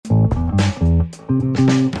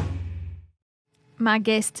My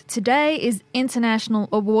guest today is international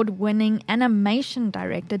award-winning animation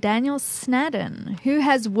director Daniel Snaddon, who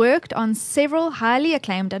has worked on several highly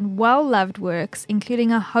acclaimed and well-loved works,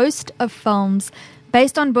 including a host of films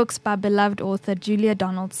based on books by beloved author Julia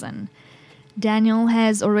Donaldson. Daniel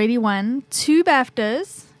has already won 2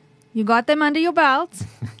 BAFTAs, you got them under your belt,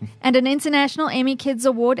 and an International Emmy Kids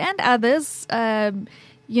Award and others. What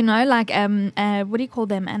do you call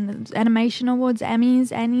them? Animation awards,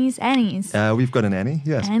 Emmys, Annies. We've got an Annie,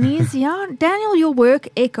 yes. Annies, yeah. Daniel, your work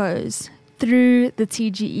echoes through the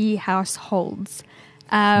TGE households.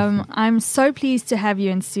 I'm so pleased to have you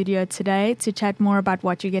in studio today to chat more about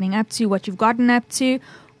what you're getting up to, what you've gotten up to.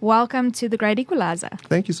 Welcome to The Great Equalizer.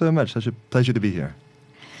 Thank you so much. Such a pleasure to be here.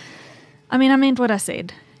 I meant what I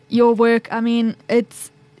said. Your work, it's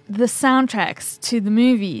the soundtracks to the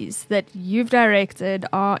movies that you've directed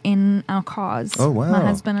are in our cars. Oh, wow. My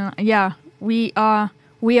husband and I, we are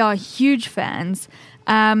huge fans.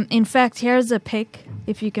 In fact, here's a pic,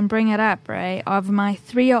 if you can bring it up, Ray, of my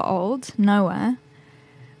 3-year-old, Noah,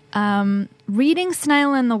 reading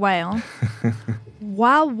Snail and the Whale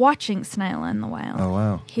while watching Snail and the Whale. Oh,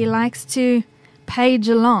 wow. He likes to page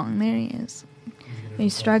along. There he is.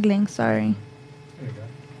 He's struggling, sorry.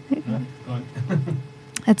 There you go. Gone.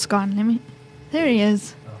 It's gone. There he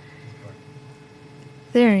is.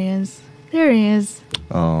 There he is. There he is.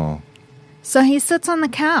 Oh. So he sits on the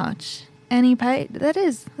couch and he paid.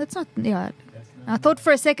 That's not. Yeah. I thought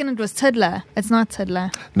for a second it was Tiddler. It's not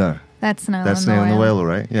Tiddler. No. That's Snail That's Snail and the Whale, all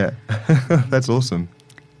right? Yeah. That's awesome.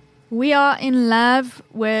 We are in love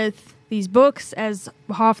with these books, as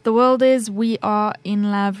half the world is. We are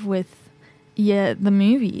in love with the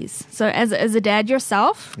movies. So as a dad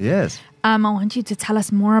yourself, yes. I want you to tell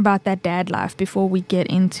us more about that dad life before we get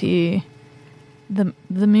into the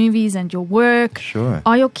movies and your work. Sure.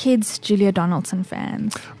 Are your kids Julia Donaldson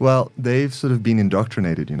fans? Well, they've sort of been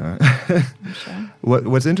indoctrinated, you know. I'm sure.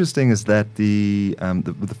 What's interesting is that the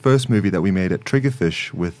first movie that we made at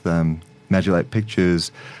Triggerfish with Magilite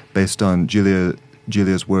Pictures, based on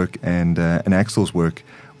Julia's work and Axel's work,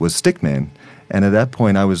 was Stickman. And at that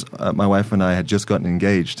point, my wife and I had just gotten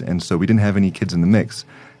engaged, and so we didn't have any kids in the mix.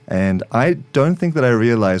 And I don't think that I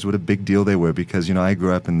realized what a big deal they were because, I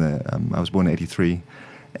grew up in I was born in 1983.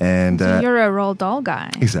 And, so you're a Roald Dahl guy.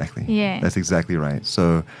 Exactly. Yeah. That's exactly right.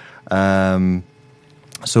 So I'd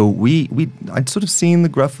sort of seen the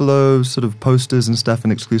Gruffalo sort of posters and stuff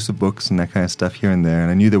and exclusive books and that kind of stuff here and there. And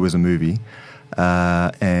I knew there was a movie.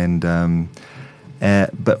 But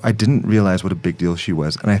I didn't realize what a big deal she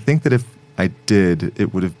was. And I think that if I did,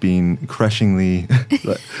 it would have been crushingly,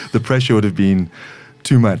 the pressure would have been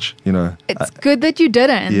too much, It's good that you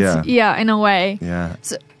didn't. Yeah. Yeah, in a way. Yeah.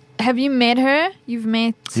 So have you met her? You've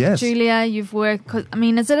met Yes. Julia. You've worked.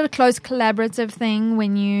 Is it a close collaborative thing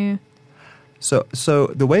when you? So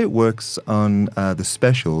the way it works on the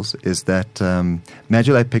specials is that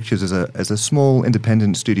Magilite Pictures is a small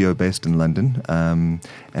independent studio based in London, and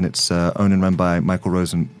it's owned and run by Michael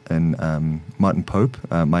Rose and Martin Pope.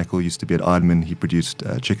 Michael used to be at Aardman. He produced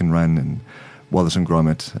Chicken Run and Wallace and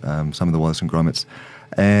Gromit, some of the Wallace and Gromits.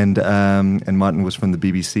 And Martin was from the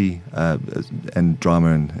BBC and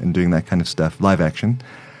drama and doing that kind of stuff, live action.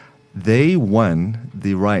 They won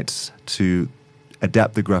the rights to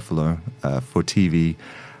adapt the Gruffalo for TV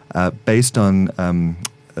based on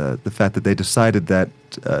the fact that they decided that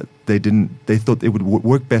they thought it would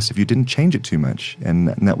work best if you didn't change it too much, and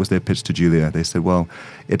that was their pitch to Julia. They said, well,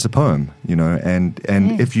 it's a poem, and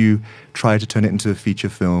Yes. if you try to turn it into a feature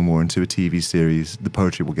film or into a TV series, the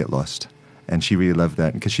poetry will get lost. And she really loved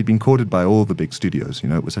that because she'd been courted by all the big studios.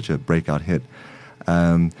 It was such a breakout hit.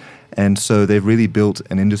 And so they've really built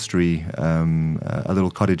an industry, a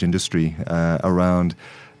little cottage industry around,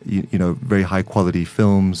 very high quality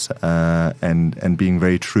films and being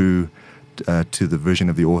very true to the vision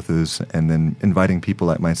of the authors, and then inviting people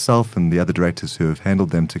like myself and the other directors who have handled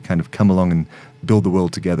them to kind of come along and build the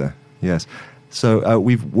world together. Yes. So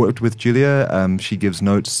we've worked with Julia. She gives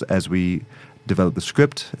notes as we develop the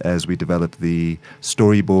script, as we develop the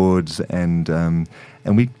storyboards,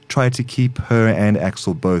 and we try to keep her and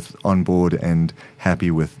Axel both on board and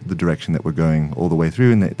happy with the direction that we're going all the way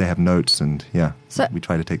through. And they have notes, and so we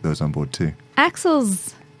try to take those on board too.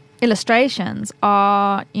 Axel's illustrations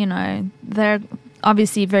are, they're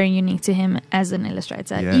obviously very unique to him as an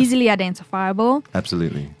illustrator, Yeah. easily identifiable.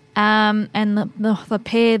 Absolutely. And the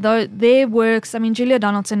pair, though, their works, Julia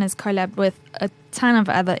Donaldson has collabed with a ton of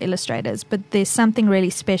other illustrators, but there's something really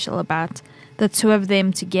special about the two of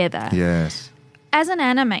them together. Yes. As an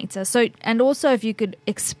animator, and also if you could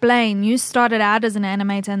explain, you started out as an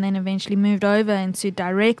animator and then eventually moved over into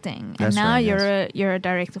directing, and That's now right, you're a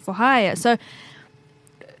director for hire. So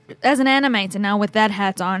as an animator now with that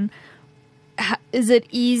hat on, is it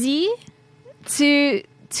easy to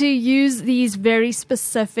use these very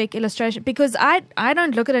specific illustrations? Because I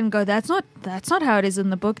don't look at it and go, that's not how it is in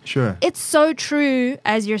the book. Sure. It's so true,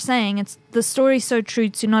 as you're saying. It's the story's so true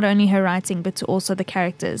to not only her writing but to also the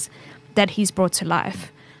characters that he's brought to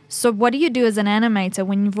life. So what do you do as an animator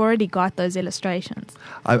when you've already got those illustrations?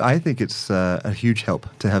 I think it's a huge help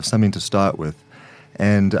to have something to start with.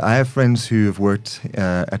 And I have friends who have worked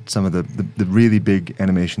at some of the really big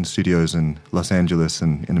animation studios in Los Angeles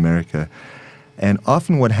and in America. And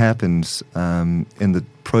often what happens in the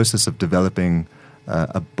process of developing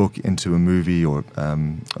a book into a movie or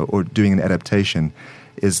doing an adaptation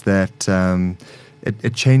is that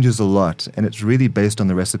it changes a lot, and it's really based on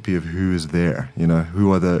the recipe of who is there. You know,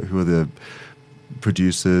 who are the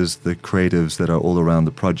producers, the creatives that are all around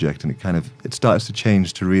the project, and it starts to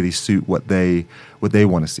change to really suit what they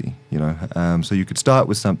want to see. You know, so you could start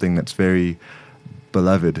with something that's very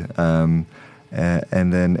beloved,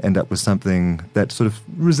 and then end up with something that sort of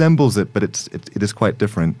resembles it, but it is quite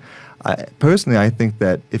different. Personally, I think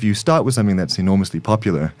that if you start with something that's enormously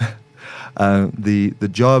popular, the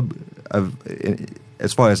job of,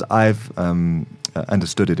 as far as I've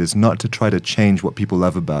understood it, is not to try to change what people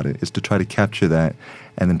love about it. It's to try to capture that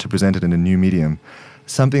and then to present it in a new medium.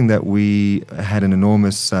 Something that we had an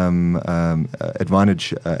enormous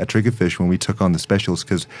advantage at Triggerfish when we took on the specials,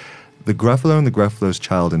 because the Gruffalo and the Gruffalo's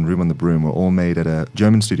Child and Room on the Broom were all made at a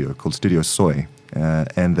German studio called Studio Soy.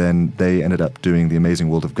 And then they ended up doing The Amazing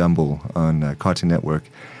World of Gumball on Cartoon Network.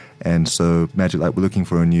 And so Magic Light were looking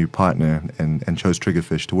for a new partner and chose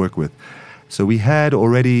Triggerfish to work with. So we had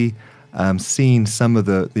already seen some of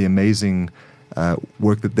the amazing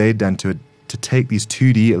work that they'd done to take these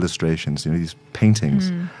 2D illustrations, you know, these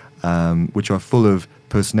paintings, which are full of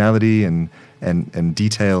personality and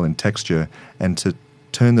detail and texture, and to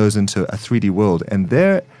turn those into a 3D world. And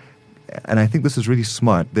I think this is really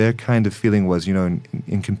smart, their kind of feeling was, you know,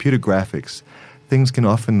 in computer graphics, things can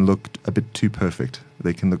often look a bit too perfect.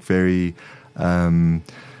 They can look very,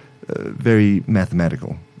 very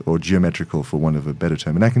mathematical or geometrical, for want of a better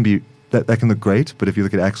term. And that can look great, but if you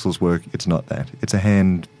look at Axel's work, it's not that. It's a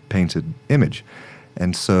hand-painted image.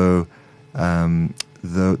 And so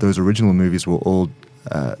those original movies were all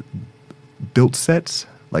built sets,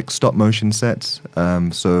 like stop-motion sets.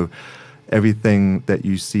 So everything that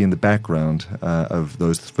you see in the background of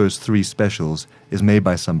those first 3 specials is made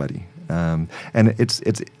by somebody. And it's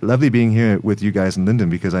lovely being here with you guys in Linden,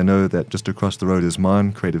 because I know that just across the road is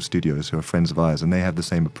Mon Creative Studios, who are friends of ours, and they have the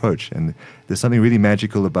same approach. And there's something really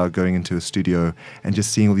magical about going into a studio and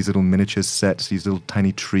just seeing all these little miniature sets, these little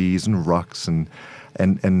tiny trees and rocks, and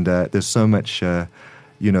there's so much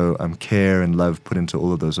care and love put into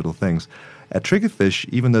all of those little things. At Triggerfish,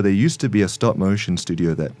 even though they used to be a stop-motion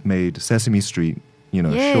studio that made Sesame Street,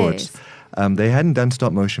 Yes. shorts, they hadn't done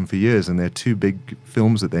stop-motion for years, and their 2 big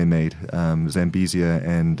films that they made, Zambezia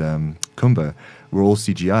and Kumba, were all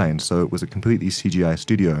CGI, and so it was a completely CGI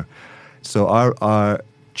studio. So our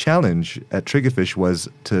challenge at Triggerfish was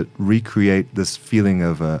to recreate this feeling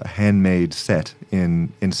of a handmade set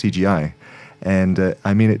in CGI. And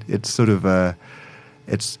it sort of...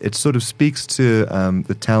 It sort of speaks to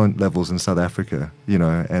the talent levels in South Africa,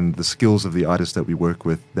 and the skills of the artists that we work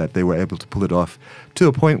with, that they were able to pull it off to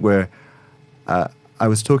a point where I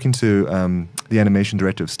was talking to the animation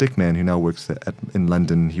director of Stickman, who now works in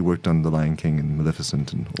London. He worked on The Lion King and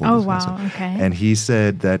Maleficent and all this kind of stuff. Okay. And he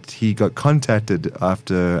said that he got contacted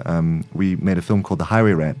after we made a film called The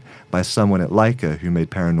Highway Rat by someone at Leica who made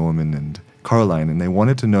Paranorman and Coraline, and they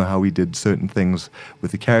wanted to know how we did certain things with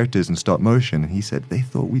the characters in stop motion. And he said they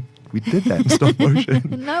thought we did that in stop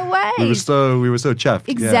motion. No way. We were so chuffed.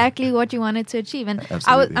 Exactly what you wanted to achieve. And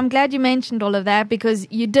Absolutely. I'm glad you mentioned all of that, because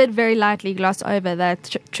you did very lightly gloss over that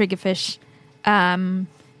Triggerfish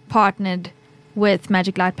partnered with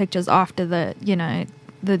Magic Light Pictures after the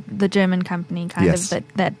German company Yes. of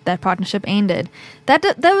that partnership ended.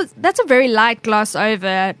 That's a very light gloss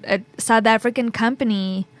over a South African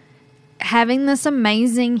company having this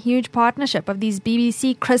amazing, huge partnership of these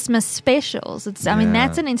BBC Christmas specials. That's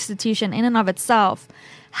an institution in and of itself.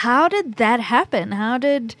 How did that happen? How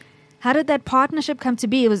did that partnership come to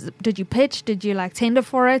be? Did you pitch? Did you tender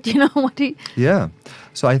for it? Yeah.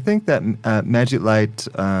 So I think that Magic Light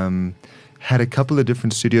had a couple of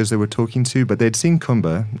different studios they were talking to, but they'd seen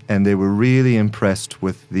Kumba, and they were really impressed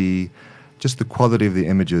with the quality of the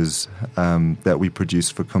images that we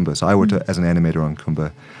produced for Kumba. So I worked as an animator on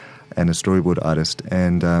Kumba and a storyboard artist,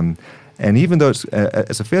 and even though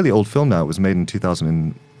it's a fairly old film now, it was made in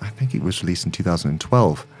 2000. I think it was released in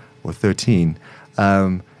 2012 or 13.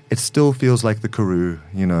 it still feels like the Karoo.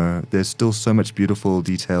 You know, there's still so much beautiful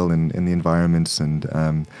detail in the environments, and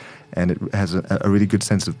it has a really good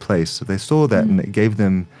sense of place. So they saw that, and it gave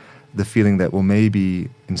them the feeling that, well, maybe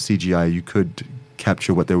in CGI you could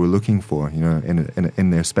capture what they were looking for, you know,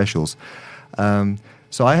 in their specials.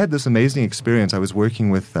 So I had this amazing experience. I was working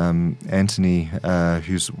with Anthony,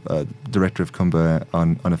 who's director of Kumba,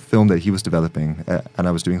 on a film that he was developing, and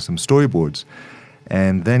I was doing some storyboards,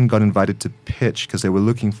 and then got invited to pitch because they were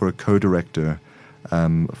looking for a co-director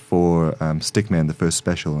for Stickman, the first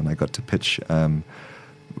special, and I got to pitch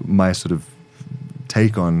my sort of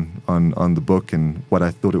take on the book and what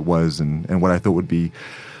I thought it was, and what I thought would be,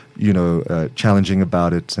 you know, challenging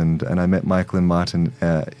about it. And I met Michael and Martin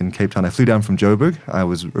in Cape Town. I flew down from Joburg. I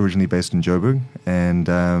was originally based in Joburg, and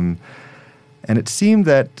it seemed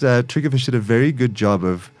that Triggerfish did a very good job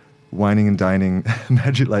of wining and dining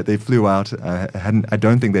Magic Light. They flew out. I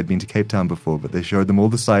don't think they'd been to Cape Town before, but they showed them all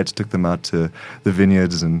the sites, took them out to the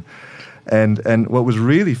vineyards, and what was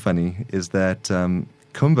really funny is that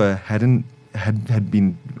Kumba had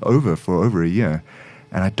been for over a year.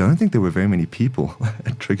 And I don't think there were very many people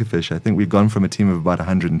at Triggerfish. I think we'd gone from a team of about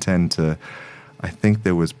 110 to, I think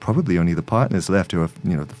there was probably only the partners left, who were,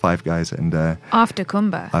 you know, the 5 guys. And after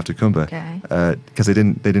Kumba, okay, because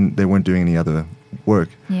they weren't doing any other work.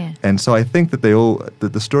 Yeah. And so I think that they all,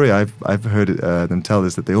 the story I've heard them tell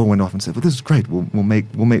is that they all went off and said, well, this is great. We'll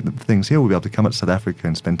make the things here. We'll be able to come up to South Africa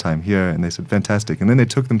and spend time here. And they said, fantastic. And then they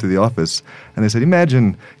took them to the office and they said,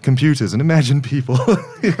 imagine computers and imagine people.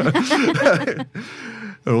 You know?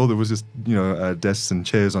 All there was just, you know, desks and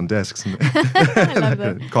chairs on desks and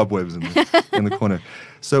cobwebs in the corner.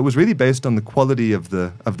 So it was really based on the quality of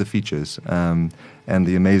the features, and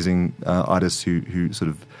the amazing artists who sort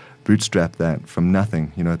of bootstrapped that from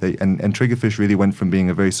nothing. You know, and Triggerfish really went from being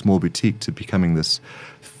a very small boutique to becoming this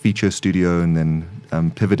feature studio, and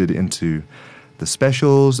then pivoted into the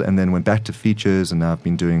specials, and then went back to features, and now I've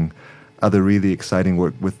been doing other really exciting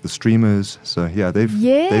work with the streamers. So yeah, they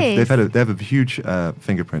have a huge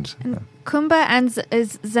fingerprint. Kumba and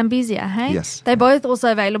Zambezia, hey? Yes. They're both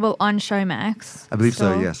also available on Showmax. I believe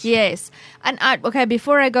so, yes. Yes. And okay,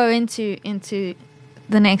 before I go into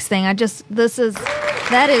the next thing, that is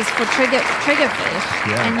for Triggerfish,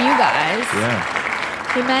 and you guys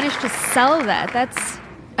who managed to sell that. That's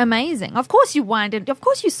amazing. Of course you winded. Of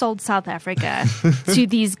course you sold South Africa to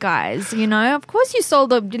these guys. You know, of course you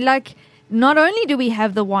sold them. Like, not only do we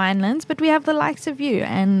have the Winelands, but we have the likes of you,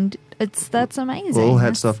 and that's amazing. Well, all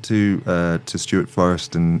hats off to Stuart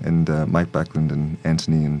Forrest and Mike Buckland and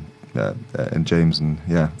Anthony and James, and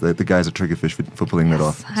the guys at Triggerfish for pulling that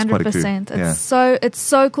off. 100%. It's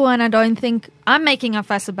so cool, and I don't think I'm making a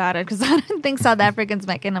fuss about it, because I don't think South Africans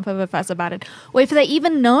make enough of a fuss about it, or if they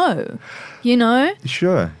even know, you know.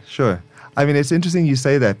 Sure. I mean, it's interesting you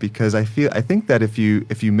say that, because I think that if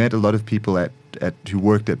you met a lot of people who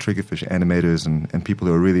worked at Triggerfish, animators and people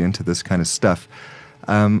who are really into this kind of stuff,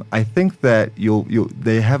 I think that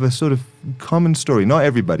they have a sort of common story. Not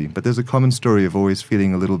everybody, but there's a common story of always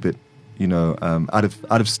feeling a little bit, you know, out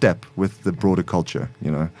of step with the broader culture.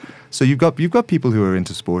 You know, so you've got people who are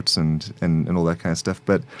into sports and all that kind of stuff,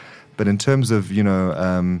 but in terms of, you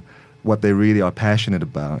know, what they really are passionate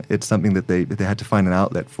about, it's something that they had to find an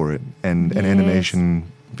outlet for it, and animation,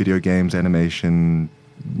 video games, animation,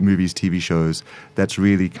 movies, TV shows, that's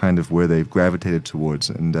really kind of where they've gravitated towards.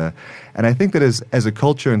 And I think that as a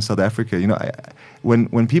culture in South Africa, you know,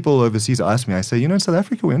 when people overseas ask me, I say, you know, in South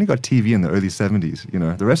Africa we only got TV in the early 70s. You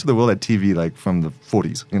know, the rest of the world had TV like from the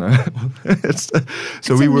 40s. You know, it's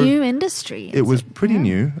a new industry. It was pretty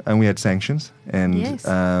new, and we had sanctions, and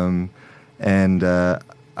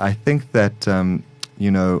I think that you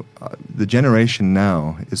know, the generation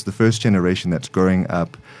now is the first generation that's growing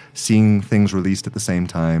up seeing things released at the same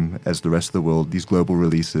time as the rest of the world, these global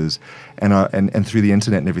releases, and through the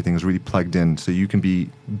internet and everything is really plugged in. So you can be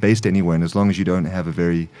based anywhere, and as long as you don't have a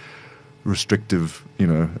very restrictive, you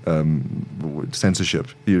know, censorship,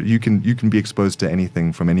 you can be exposed to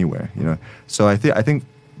anything from anywhere. You know, so I think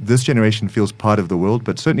this generation feels part of the world.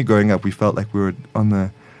 But certainly growing up, we felt like we were in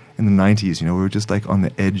the 90s. You know, we were just like on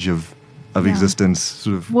the edge of existence,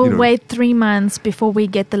 sort of. We'll wait 3 months before we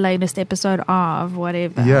get the latest episode of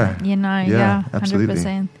whatever. You know,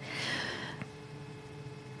 100%.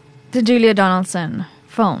 The Julia Donaldson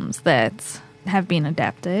films that have been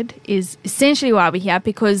adapted is essentially why we're here,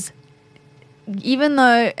 because even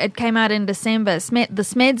though it came out in December, the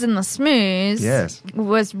Smeds and the Smoos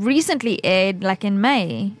was recently aired, like in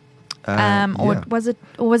May. Or was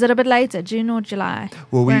it a bit later, June or July?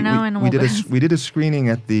 Well, We're now in we August. did a screening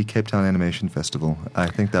at the Cape Town Animation Festival. I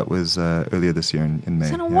think that was earlier this year in May.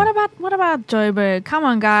 So now what about Joburg? Come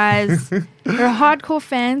on, guys. There are hardcore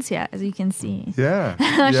fans here, as you can see. Yeah.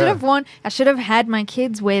 I should have had my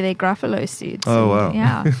kids wear their Gruffalo suits. Oh, wow.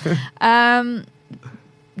 Yeah.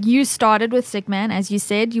 You started with Sick Man, as you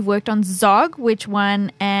said. You worked on Zog, which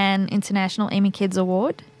won an International Emmy Kids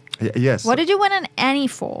Award. Yes. What did you win an Annie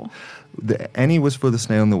for? The Annie was for The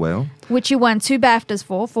Snail and the Whale. Which you won 2 BAFTAs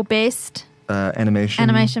for Best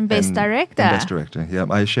Animation, Best Director. And Best Director. Yeah,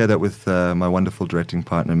 I share that with my wonderful directing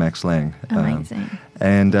partner Max Lang. Amazing.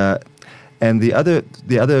 And the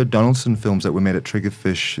other Donaldson films that were made at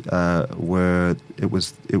Triggerfish were it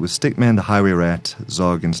was Stickman, The Highway Rat,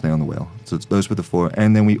 Zog, and Snail and the Whale. So those were the 4.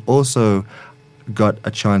 And then we also got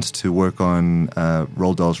a chance to work on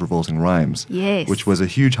Roald Dahl's Revolting Rhymes, yes, which was a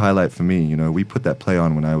huge highlight for me. You know, we put that play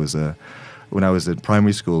on when I was at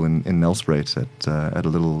primary school in Nelspruit at a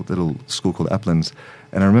little school called Uplands,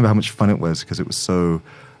 and I remember how much fun it was because it was so.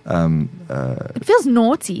 It feels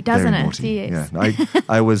naughty, doesn't it? Naughty. Yes. Yeah,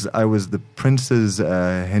 I was the prince's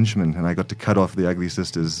henchman, and I got to cut off the ugly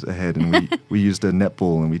sister's head, and we used a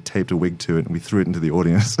netball and we taped a wig to it and we threw it into the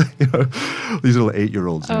audience. You know, these little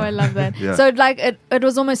 8-year-olds. Oh, I love that. Yeah. So like it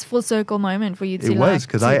was almost full circle moment for you to. It was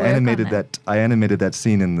because I animated that. I animated that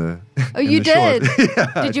scene in the. Oh, you did?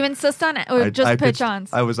 Yeah. Did you insist on it, or just per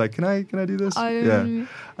chance? I was like, can I do this? Oh.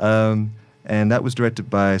 Yeah. And that was directed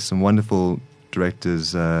by some wonderful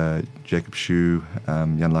directors, Jacob Shu,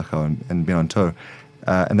 Jan Lachau, and Ben Anto.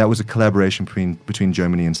 And that was a collaboration between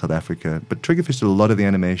Germany and South Africa. But Triggerfish did a lot of the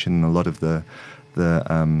animation and a lot of the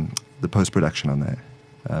post-production on that.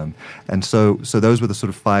 And so those were the sort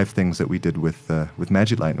of 5 things that we did with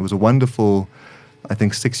Magic Light. And it was a wonderful, I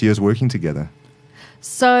think, 6 years working together.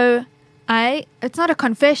 So it's not a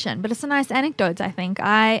confession, but it's a nice anecdote, I think.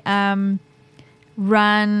 I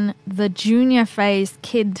run the junior phase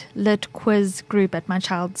kid lit quiz group at my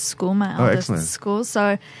child's school, my eldest school.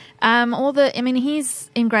 So he's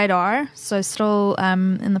in grade R, so still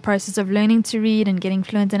in the process of learning to read and getting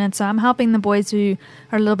fluent in it. So I'm helping the boys who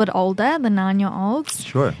are a little bit older, the 9-year-olds.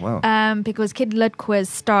 Sure, wow. Because kid lit quiz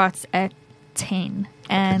starts at 10.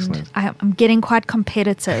 And I'm getting quite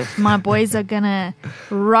competitive. My boys are going to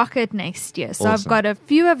rock it next year. So awesome. I've got a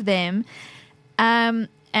few of them.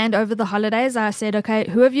 And over the holidays, I said, okay,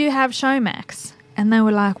 who of you have Showmax? And they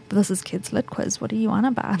were like, this is Kids Lit Quiz. What are you on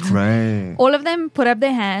about? Right. All of them put up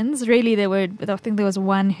their hands. Really, I think there was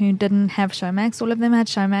one who didn't have Showmax. All of them had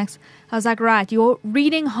Showmax. I was like, right, your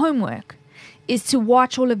reading homework is to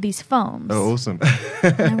watch all of these films. Oh, awesome.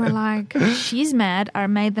 And they were like, she's mad. I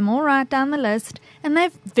made them all write down the list. And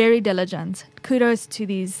they're very diligent. Kudos to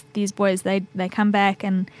these boys. They come back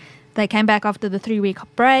and... They came back after the 3-week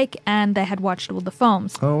break and they had watched all the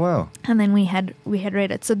films. Oh, wow. And then we had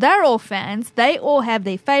read it. So they're all fans. They all have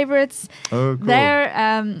their favorites. Oh, cool. They're,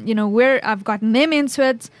 I've gotten them into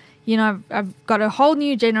it. You know, I've got a whole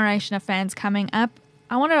new generation of fans coming up.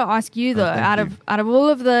 I wanted to ask you, though, out of all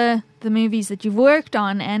of the movies that you've worked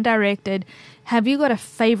on and directed, have you got a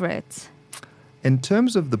favorite? In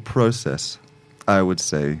terms of the process, I would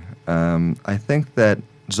say, I think that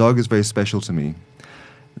Zog is very special to me.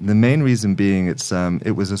 The main reason being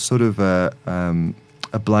it was a sort of a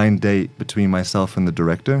blind date between myself and the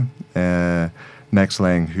director, Max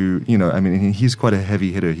Lang, who, he's quite a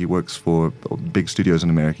heavy hitter. He works for big studios in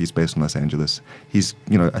America. He's based in Los Angeles. He's,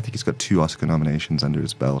 I think he's got 2 Oscar nominations under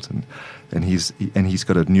his belt, and he's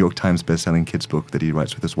got a New York Times best-selling kids book that he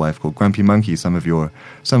writes with his wife called Grumpy Monkey. Some of your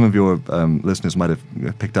listeners might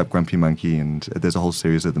have picked up Grumpy Monkey, and there's a whole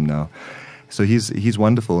series of them now. So he's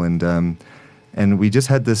wonderful, and we just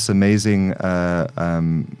had this amazing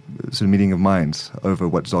sort of meeting of minds over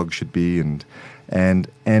what Zog should be,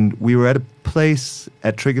 and we were at a place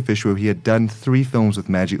at Triggerfish where he had done 3 films with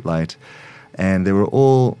Magic Light, and they were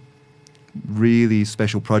all really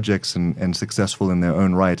special projects and successful in their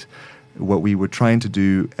own right. What we were trying to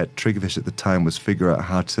do at Triggerfish at the time was figure out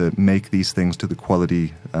how to make these things to the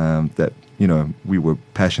quality that we were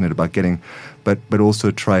passionate about getting, but also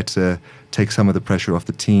try to take some of the pressure off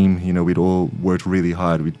the team. We'd all worked really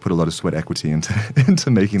hard. We'd put a lot of sweat equity into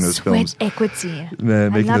making those films. Sweat equity.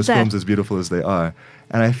 Making those films as beautiful as they are.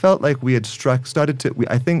 And I felt like we had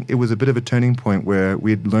I think it was a bit of a turning point where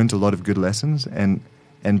we had learned a lot of good lessons. And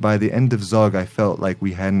by the end of Zog, I felt like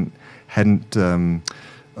we hadn't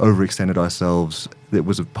overextended ourselves. It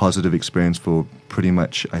was a positive experience for pretty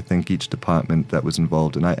much, I think, each department that was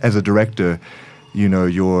involved. And as a director,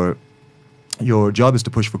 your job is to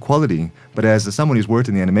push for quality, but as someone who's worked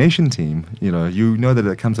in the animation team, you know that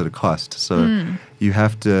it comes at a cost. So you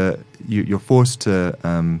have to, you're forced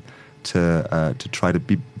to try to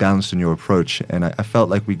be balanced in your approach. And I felt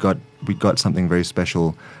like we got something very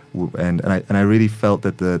special, and I really felt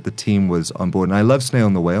that the team was on board. And I love Snail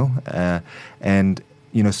and the Whale, and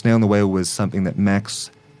Snail and the Whale was something that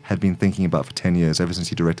Max had been thinking about for 10 years. Ever since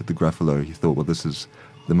he directed The Gruffalo, he thought, well, this is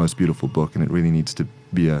the most beautiful book, and it really needs to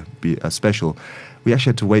be a special. We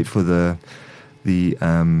actually had to wait for the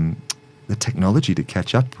technology to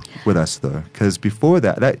catch up with us, though, because before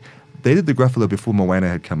that they did The Gruffalo before Moana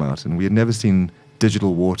had come out, and we had never seen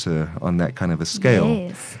digital water on that kind of a scale.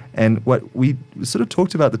 Yes. And what we sort of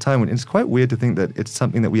talked about at the time, and it's quite weird to think that it's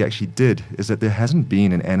something that we actually did, is that there hasn't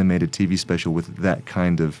been an animated TV special with that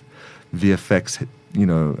kind of VFX,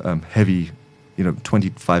 heavy,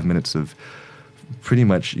 25 minutes of pretty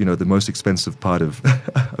much, the most expensive part of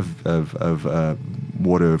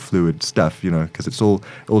water fluid stuff, because it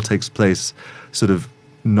all takes place sort of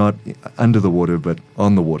not under the water but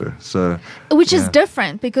on the water. So which is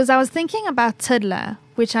different, because I was thinking about Tiddler,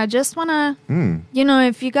 which I just want to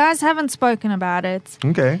if you guys haven't spoken about it,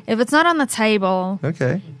 okay, if it's not on the table,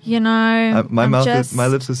 okay, my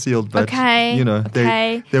lips are sealed, but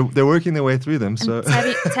okay, they're working their way through them. So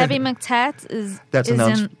Tabby McTat is that's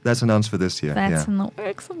announced for this year. That's in the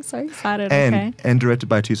works. I'm so excited. And directed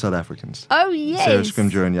by two South Africans. Oh yes, Sarah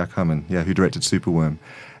Scrimgeour and Jack Hammond, who directed Superworm.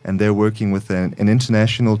 And they're working with an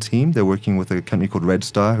international team. They're working with a company called Red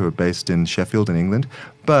Star, who are based in Sheffield in England.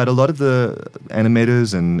 But a lot of the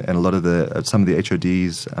animators and a lot of some of the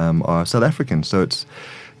HODs are South African. So it's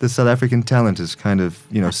the South African talent is kind of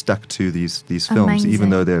stuck to these films, amazing, even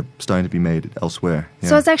though they're starting to be made elsewhere. Yeah.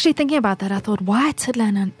 So I was actually thinking about that. I thought, why Tiddler?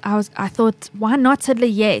 And I thought, why not Tiddler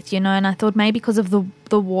yet? And I thought maybe because of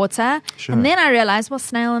the water. Sure. And then I realized, well,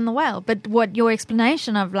 Snail and the Whale. But what your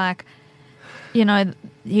explanation of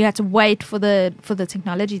you had to wait for the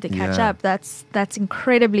technology to catch up. That's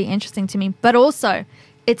incredibly interesting to me. But also,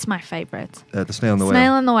 it's my favorite. The Snail and the Whale.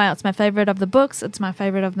 Snail and the Whale. It's my favorite of the books. It's my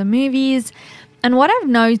favorite of the movies. And what I've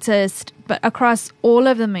noticed, but across all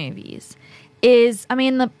of the movies, is,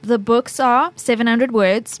 the books are 700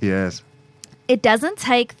 words. Yes. It doesn't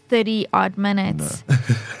take 30 odd minutes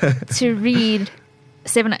to read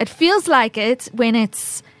It feels like it when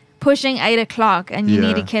it's pushing 8 o'clock and you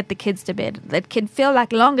need to get the kids to bed. That can feel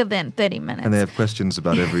like longer than 30 minutes. And they have questions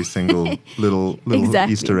about every single little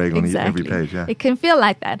Easter egg on every page. Yeah. It can feel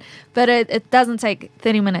like that. But it doesn't take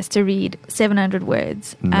 30 minutes to read 700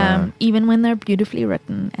 words, No. even when they're beautifully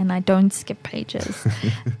written and I don't skip pages.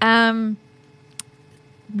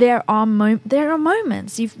 There are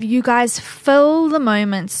moments. You guys fill the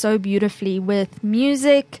moments so beautifully with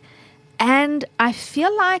music, and I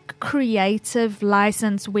feel like creative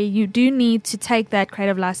license, where you do need to take that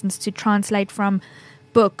creative license to translate from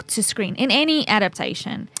book to screen in any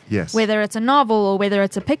adaptation. Yes. Whether it's a novel or whether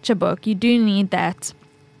it's a picture book, you do need that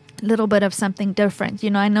little bit of something different.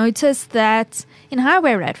 I noticed that in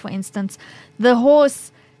Highway Rat, for instance, the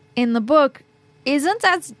horse in the book isn't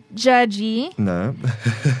as judgy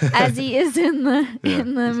as he is in the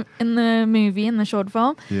movie, in the short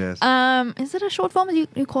film. Yes. Is it a short film?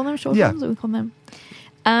 You call them short films, or we call them?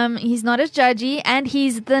 He's not as judgy, and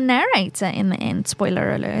he's the narrator in the end. Spoiler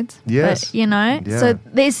alert. Yes. But, so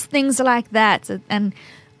there's things like that. And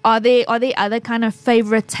are there other kind of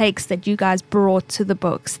favorite takes that you guys brought to the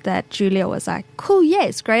books that Julia was like, cool,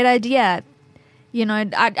 yes, great idea?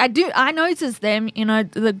 I noticed them,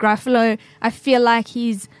 the Gruffalo, I feel like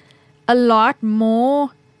he's a lot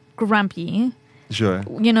more grumpy. Sure.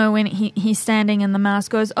 When he's standing and the mouse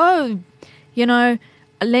goes, oh,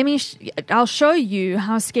 I'll show you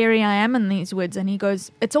how scary I am in these woods. And he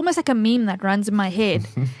goes, it's almost like a meme that runs in my head.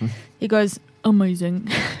 He goes, amazing.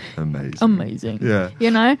 Amazing. Yeah.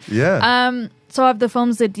 Yeah. So of the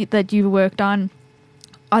films that you've worked on,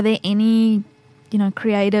 are there any,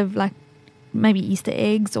 creative, like, maybe Easter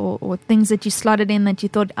eggs or things that you slotted in that you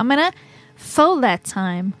thought, I'm going to fill that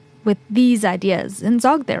time with these ideas? In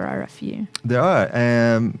Zog, there are a few. There are.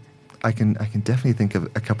 I can definitely think of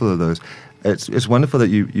a couple of those. It's wonderful that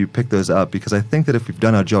you pick those up, because I think that if we've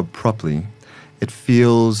done our job properly, it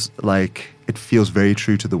feels very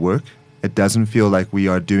true to the work. It doesn't feel like we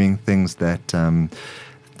are doing things that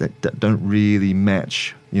don't really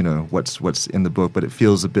match, what's in the book, but it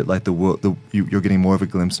feels a bit like the world. You're getting more of a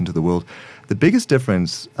glimpse into the world. The biggest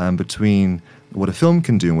difference between what a film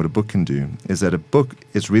can do and what a book can do is that a book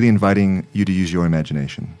is really inviting you to use your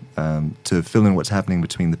imagination to fill in what's happening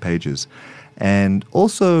between the pages, and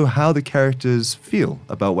also how the characters feel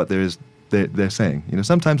about what they're saying.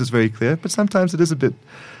 Sometimes it's very clear, but sometimes it is a bit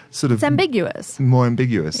sort of It's ambiguous. more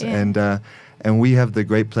ambiguous. Yeah. And we have the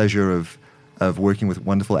great pleasure of working with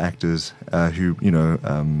wonderful actors who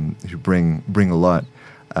who bring a lot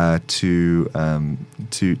to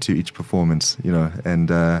each performance,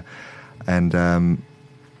 and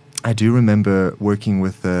I do remember working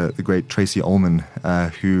with the great Tracy Ullman,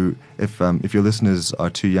 who, if your listeners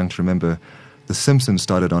are too young to remember, The Simpsons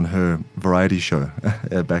started on her variety show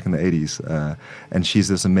back in the 80s, and she's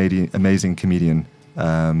this amazing comedian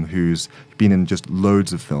who's been in just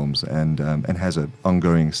loads of films and has an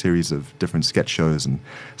ongoing series of different sketch shows and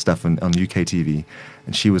stuff on UK TV.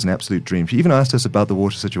 And she was an absolute dream. She even asked us about the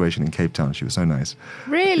water situation in Cape Town. She was so nice.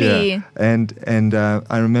 Really? Yeah. And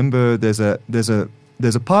I remember there's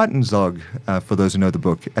a part in Zog, for those who know the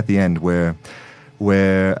book, at the end where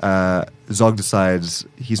Zog decides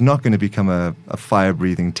he's not going to become a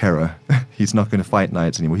fire-breathing terror. He's not going to fight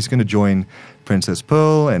knights anymore. He's going to join Princess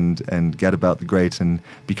Pearl and Gadabout the Great and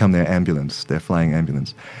become their ambulance, their flying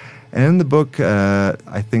ambulance. And in the book,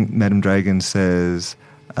 I think Madame Dragon says,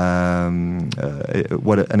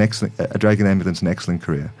 "What a dragon ambulance, an excellent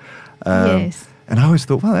career." Yes. And I always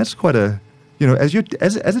thought, well, that's quite a, as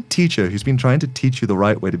a teacher who's been trying to teach you the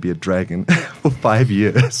right way to be a dragon for 5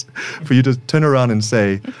 years, for you to turn around and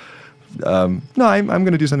say, no, I'm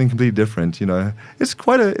going to do something completely different. It's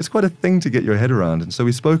quite a thing to get your head around. And so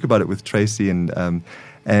we spoke about it with Tracy, and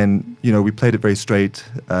we played it very straight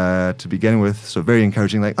to begin with. So very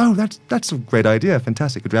encouraging, like, oh, that's a great idea,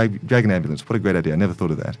 fantastic, a dragon ambulance. What a great idea! I never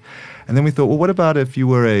thought of that. And then we thought, well, what about if you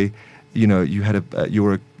were you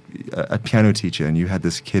were a piano teacher and you had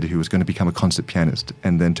this kid who was going to become a concert pianist,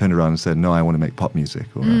 and then turned around and said, no, I want to make pop music.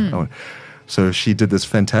 So she did this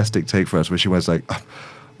fantastic take for us where she was like,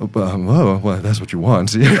 well, that's what you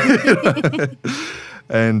want.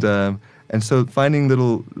 And so finding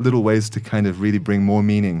little ways to kind of really bring more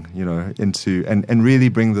meaning, into and really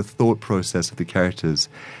bring the thought process of the characters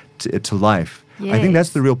to life. Yes. I think that's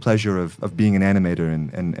the real pleasure of being an animator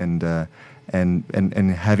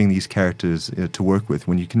and having these characters to work with.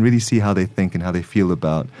 When you can really see how they think and how they feel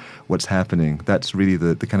about what's happening, that's really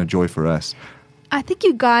the kind of joy for us. I think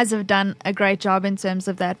you guys have done a great job in terms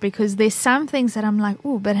of that, because there's some things that I'm like,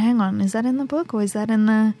 oh, but hang on, is that in the book or is that in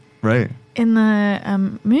the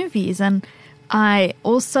movies? And I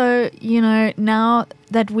also, now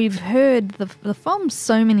that we've heard the film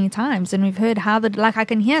so many times, and we've heard how I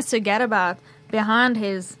can hear Sir Gadabout behind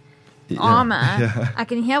his armor. Yeah. I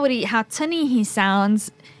can hear how tinny he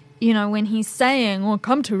sounds, when he's saying, "Oh,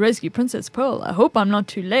 come to rescue Princess Pearl. I hope I'm not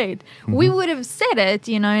too late." Mm-hmm. We would have said it,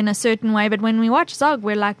 in a certain way, but when we watch Zog,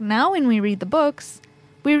 we're like, now when we read the books,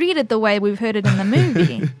 we read it the way we've heard it in the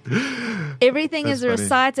movie. Everything is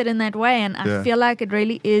recited in that way, and I feel like it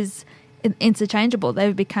really is interchangeable.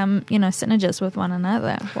 They've become, synergists with one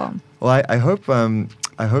another. Well, I hope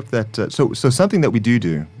that so something that we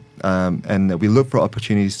do. And that we look for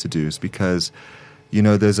opportunities to do is because,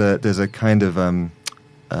 there's a kind of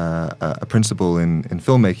a principle in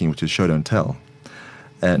filmmaking which is show don't tell,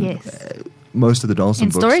 and yes. Most of the Donaldson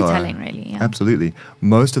books are storytelling, really. Yeah. Absolutely,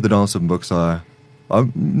 most of the Donaldson books are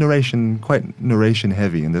quite narration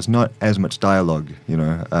heavy, and there's not as much dialogue,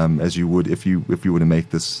 as you would if you were to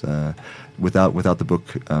make this without the book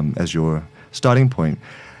as your starting point.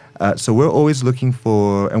 So we're always looking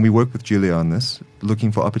for, and we work with Julia on this,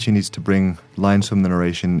 looking for opportunities to bring lines from the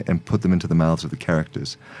narration and put them into the mouths of the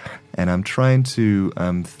characters. And I'm trying to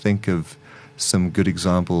think of some good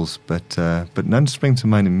examples, but none spring to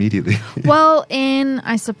mind immediately. Well,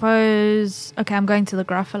 I suppose, I'm going to the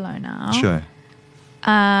Gruffalo now. Sure.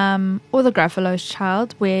 Or the Gruffalo's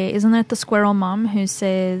Child, where, isn't it the squirrel mom who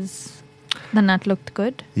says the nut looked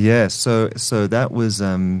good? Yeah, so that was...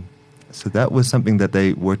 So that was something that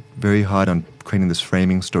they worked very hard on, creating this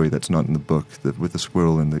framing story that's not in the book, with the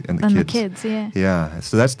squirrel and the kids. And the kids, yeah. Yeah,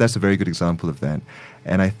 so that's a very good example of that.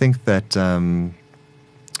 And I think that to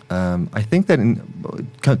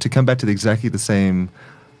come back to exactly the same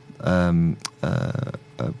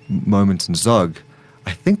moments in Zog,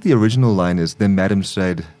 I think the original line is, then Madame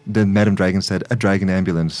Dragon said, a dragon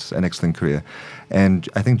ambulance, an excellent career. And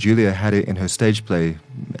I think Julia had it in her stage play.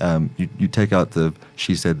 You take out the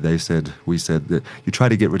she said, they said, we said. You try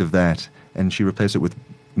to get rid of that, and she replaced it with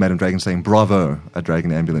Madame Dragon saying, bravo, a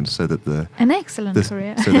dragon ambulance, so that an excellent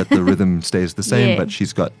career. So that the rhythm stays the same, Yeah. but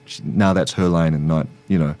now that's her line and not,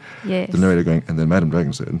 Yes. the narrator going, and then Madame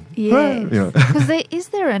Dragon said. Yes. "Ah," Because is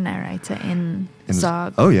there a narrator in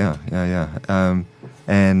Zog? Oh, yeah.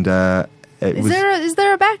 And Is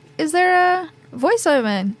there a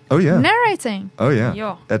voiceover? Oh, yeah. Narrating. Oh, yeah.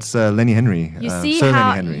 Yeah. That's Lenny Henry. You see Sir how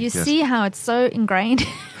Lenny Henry, yes. see how it's so ingrained.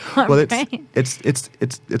 our Well, brain.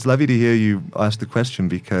 it's lovely to hear you ask the question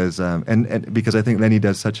because and because I think Lenny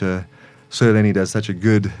does such a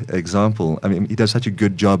good example. I mean, he does such a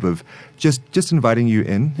good job of just inviting you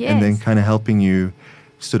in and then Yes. kind of helping you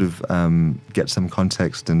sort of get some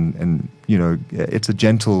context and you know, it's a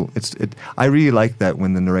gentle. I really like that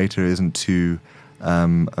when the narrator isn't too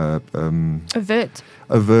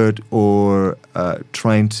overt or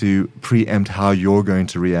trying to preempt how you're going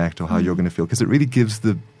to react or how you're going to feel, because it really gives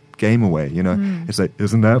the game away, you know. It's like,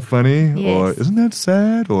 isn't that funny? Yes. Or isn't that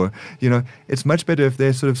sad? Or, you know, it's much better if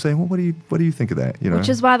they're sort of saying, well, what do you think of that? You know, Which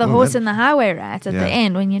is why the horse and the highway rat at Yeah. the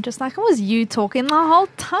end, when you're just like, it was you talking the whole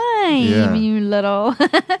time, Yeah. you little.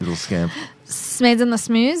 little scamp. Smeds the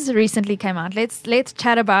Smoos recently came out. Let's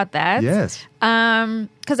chat about that. Yes.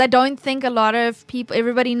 Because I don't think a lot of people,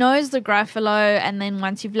 everybody knows the Gruffalo, and then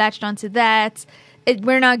once you've latched onto that,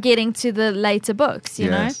 we're now getting to the later books, you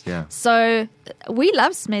Yes, know? yeah. So we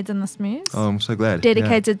love Smeds the Smoos. Oh, I'm so glad.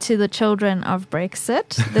 Dedicated to the children of Brexit,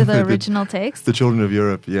 the original text. The children of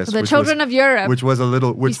Europe, yes. The children of Europe. Which was a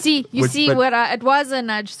little... You see it was a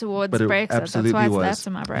nudge towards but it Brexit. absolutely That's why was. it's left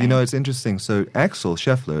in my brain. You know, it's interesting. So Axel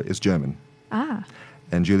Scheffler is German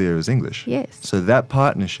and Julia is English. Yes. So that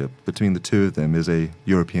partnership between the two of them is a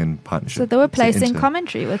European partnership. So they were It's an placing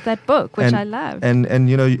commentary with that book, which I love. And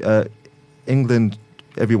you know, England,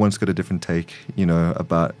 everyone's got a different take, you know,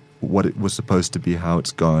 about what it was supposed to be, how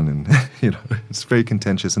it's gone, and you know, it's very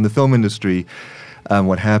contentious. In the film industry,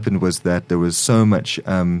 what happened was that there was so much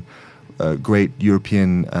great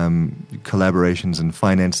European collaborations and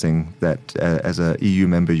financing that as a EU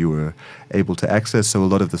member you were able to access. So a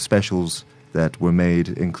lot of the specials that were made,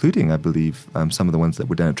 including, I believe, some of the ones that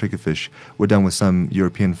were done at Triggerfish, were done with some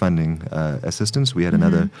European funding assistance. We had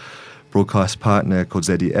another broadcast partner called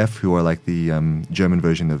ZDF, who are like the German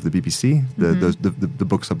version of the BBC. The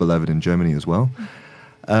books are beloved in Germany as well.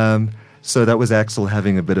 So that was Axel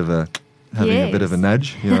having a bit of a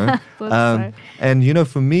nudge, you know. So. And you know,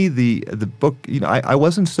 for me, the book, you know, I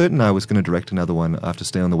wasn't certain I was going to direct another one after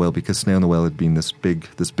Snail on the Whale, because Snail on the Whale had been this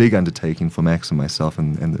big undertaking for Max and myself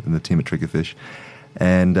and the team at Triggerfish,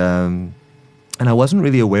 and I wasn't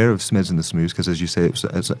really aware of Smeds and the Smoos, because, as you say,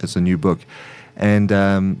 it's a new book, and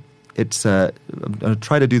I'm going to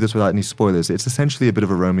try to do this without any spoilers. It's essentially a bit of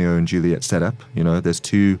a Romeo and Juliet setup. You know, there's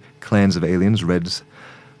two clans of aliens, red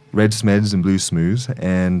Smeds and blue Smoos,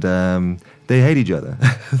 and they hate each other.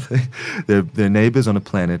 They're neighbors on a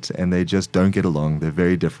planet, and they just don't get along. They're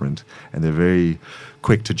very different, and they're very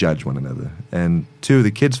quick to judge one another. And two of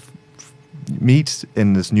the kids meet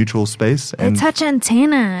in this neutral space. They And touch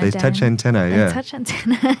antenna. They touch antenna, yeah. They touch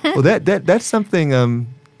antenna. Well, that's something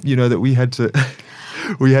you know, that we had to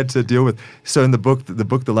deal with. So in the book,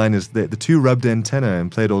 the line is the two rubbed antenna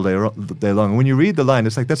and played all day long. And when you read the line,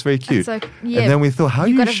 it's like, that's very cute. So, yeah, and then we thought, how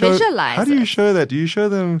do you show that? Do you show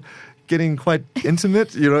them getting quite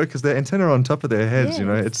intimate? You know, because the antenna are on top of their heads. Yes. You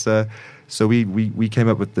know, it's so we came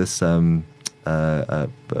up with this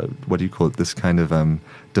what do you call it? This kind of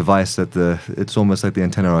device that it's almost like the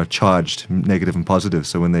antenna are charged, negative and positive.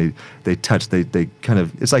 So when they touch, they kind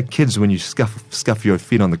of, it's like kids when you scuff your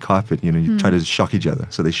feet on the carpet. You know, you try to shock each other,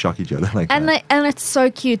 so they shock each other like that. And it's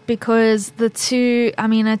so cute because the two, I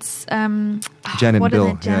mean, it's Janet and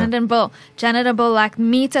Bill, Janet and Bill like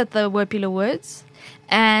meet at the Wopula Woods,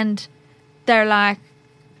 and they're like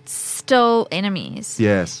still enemies.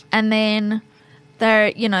 Yes. And then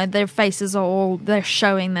their faces are all, they're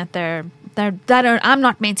showing that I'm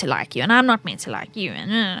not meant to like you, and I'm not meant to like you,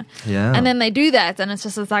 and Yeah. and then they do that, and it's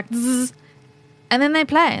like zzz, and then they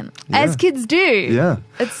play as kids do. Yeah.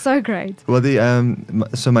 It's so great. Well,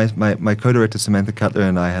 so my co-director Samantha Cutler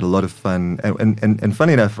and I had a lot of fun, and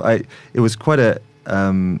funny enough, it was quite a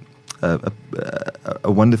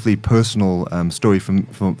wonderfully personal story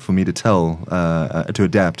for me to tell, to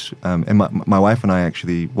adapt. And my wife and I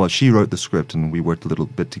actually, well, she wrote the script, and we worked a little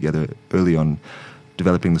bit together early on,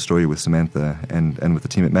 developing the story with Samantha and with the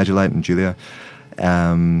team at Magilite and Julia.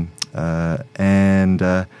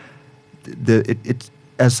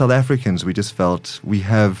 As South Africans, we just felt we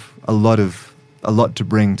have a lot to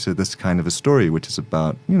bring to this kind of a story, which is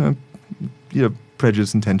about you know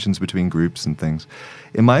prejudice and tensions between groups and things.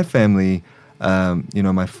 In my family,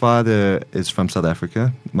 my father is from South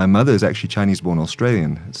Africa. My mother is actually Chinese-born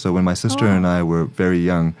Australian. So when my sister and I were very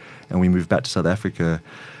young, and we moved back to South Africa,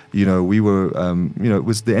 we were, it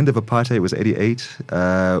was the end of apartheid. It was '88.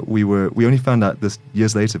 We only found out this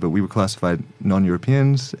years later, but we were classified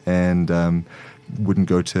non-Europeans and wouldn't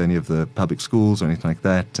go to any of the public schools or anything like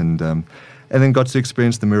that. And then got to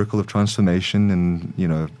experience the miracle of transformation and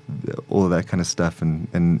all of that kind of stuff.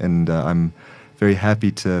 And I'm very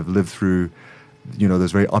happy to have lived through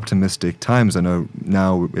those very optimistic times. I know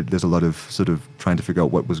now there's a lot of sort of trying to figure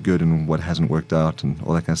out what was good and what hasn't worked out and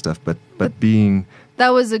all that kind of stuff. But being... That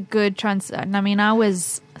was a good transition. I mean, I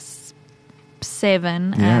was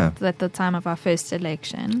 7 at the time of our first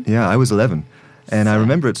election. Yeah, I was 11. And I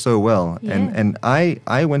remember it so well. Yeah. And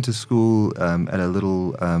I went to school at a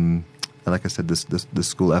little, like I said, this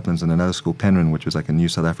school Uplands and another school Penryn, which was like a new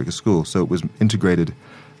South Africa school. So it was integrated,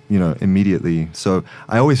 immediately. So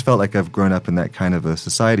I always felt like I've grown up in that kind of a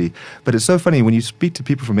society. But it's so funny, when you speak to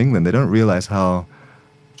people from England, they don't realize how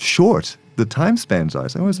short the time spans are.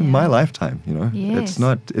 So it was in my lifetime, Yes.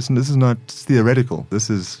 This is not theoretical. This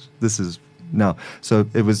is now. So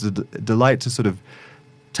it was a delight to sort of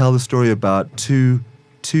tell the story about two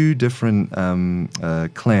different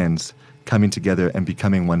clans coming together and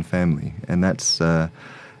becoming one family, and that's it's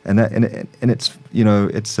it's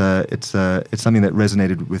something that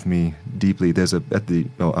resonated with me deeply. There's I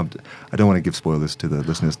don't want to give spoilers to the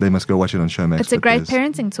listeners. They must go watch it on Showmax. It's a great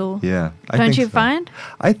parenting tool. Yeah, don't you find?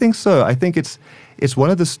 I think so. I think it's one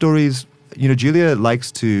of the stories. Julia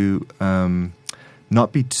likes to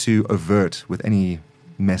not be too overt with any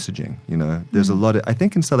messaging. There's a lot of, I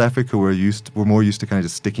think in South Africa we're more used to kind of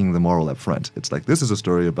just sticking the moral up front. It's like, this is a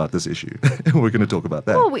story about this issue and we're going to talk about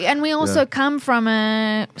that. Well, we also come from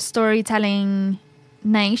a storytelling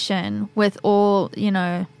nation with all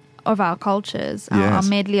of our cultures, our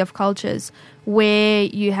medley of cultures, where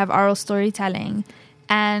you have oral storytelling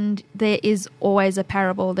and there is always a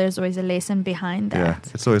parable, there's always a lesson behind that. Yeah,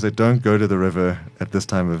 it's always like, don't go to the river at this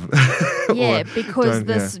time of... because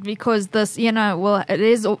this, it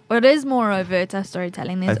is more overt as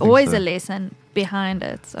storytelling. There's always a lesson behind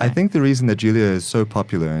it. So. I think the reason that Julia is so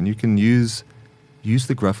popular, and you can use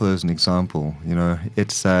the Gruffalo as an example,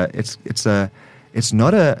 it's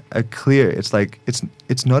not a clear, it's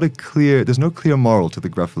not a clear, there's no clear moral to the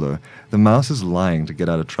Gruffalo. The mouse is lying to get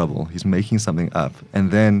out of trouble. He's making something up.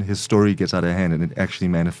 And then his story gets out of hand and it actually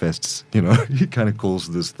manifests, he kind of calls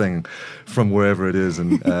this thing from wherever it is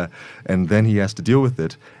and then he has to deal with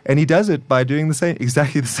it. And he does it by doing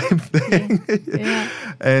exactly the same thing. Yeah.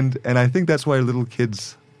 And I think that's why little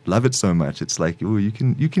kids love it so much. It's like, oh, you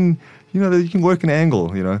can work an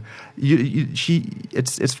angle.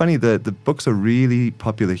 It's funny. The books are really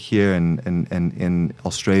popular here and in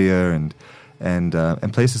Australia and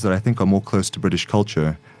places that I think are more close to British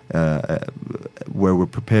culture, where we're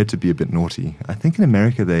prepared to be a bit naughty. I think in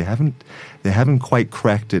America they haven't quite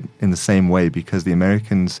cracked it in the same way, because the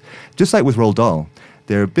Americans, just like with Roald Dahl,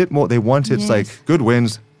 they're a bit more. They want it's like good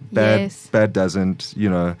wins, bad doesn't.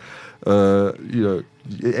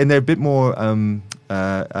 And they're a bit more.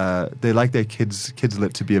 They like their kids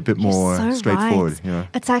lit to be a bit more so straightforward. Right.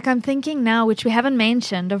 It's like I'm thinking now, which we haven't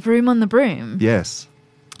mentioned, of Room on the Broom. Yes.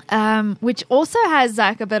 Which also has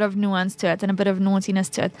like a bit of nuance to it and a bit of naughtiness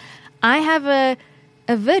to it. I have a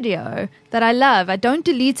video that I love. I don't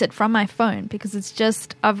delete it from my phone because it's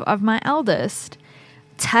just of my eldest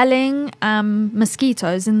telling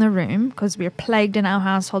mosquitoes in the room, because we're plagued in our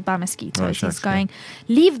household by mosquitoes. He's going,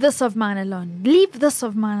 leave this of mine alone, leave this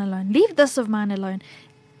of mine alone, leave this of mine alone.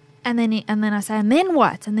 And then I say, and then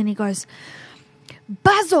what? And then he goes,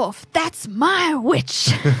 buzz off, that's my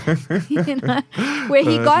witch. Where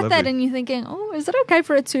he got that, and you're thinking, oh, is it okay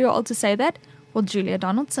for a 2-year-old to say that? Well, Julia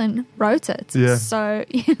Donaldson wrote it. Yeah. So,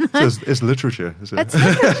 So it's literature. It's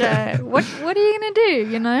literature. What are you going to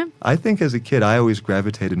do, I think as a kid, I always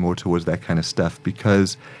gravitated more towards that kind of stuff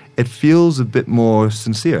because it feels a bit more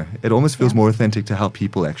sincere. It almost feels more authentic to how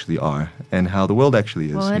people actually are and how the world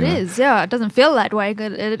actually is. Well, it is. Yeah, it doesn't feel that way,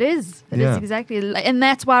 but it is. It is exactly. And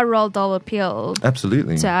that's why Roald Dahl appealed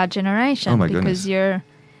absolutely to our generation. Oh, my because goodness.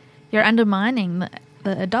 you're undermining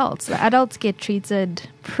the adults. The adults get treated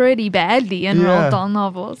pretty badly in Roald Dahl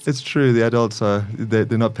novels. It's true. The adults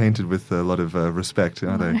they're not painted with a lot of respect,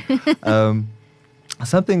 are they?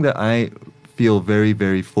 Something that I feel very,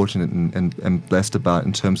 very fortunate and blessed about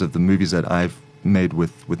in terms of the movies that I've made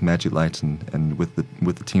with Magic Light and with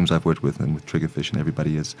the teams I've worked with and with Triggerfish and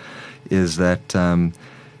everybody is that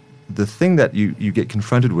the thing that you get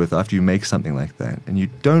confronted with after you make something like that, and you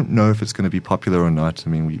don't know if it's going to be popular or not. I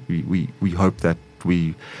mean, we hope that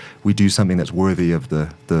we do something that's worthy of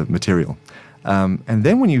the material. And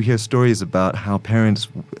then when you hear stories about how parents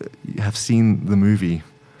have seen the movie,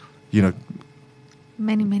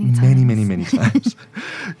 many times,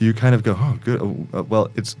 you kind of go, oh, good.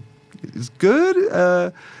 Well, it's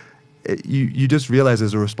good. You just realize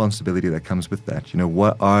there's a responsibility that comes with that.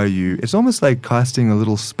 What are you? It's almost like casting a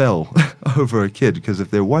little spell over a kid, because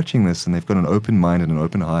if they're watching this and they've got an open mind and an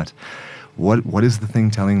open heart, what is the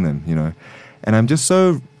thing telling them? And I'm just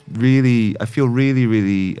so really, I feel really,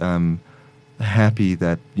 really happy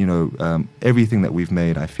that, everything that we've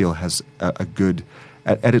made, I feel, has a good...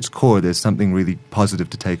 At its core, there's something really positive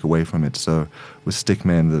to take away from it. So, with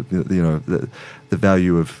Stickman, the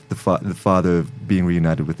value of the father being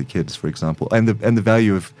reunited with the kids, for example, and the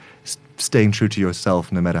value of staying true to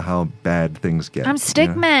yourself, no matter how bad things get. I'm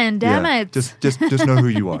Stickman, damn it! Just know who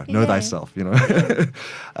you are. Know thyself.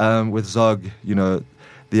 With Zog,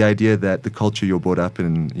 the idea that the culture you're brought up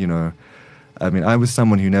in, I was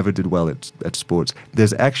someone who never did well at sports.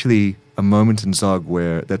 There's actually a moment in Zog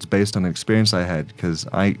where that's based on an experience I had, because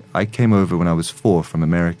I came over when I was 4 from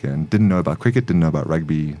America and didn't know about cricket, didn't know about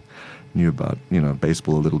rugby, knew about,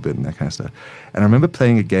 baseball a little bit and that kind of stuff. And I remember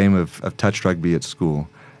playing a game of touch rugby at school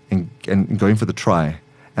and going for the try,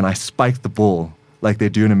 and I spiked the ball like they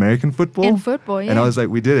do in American football. In football, yeah. And I was like,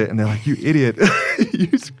 we did it. And they're like, you idiot.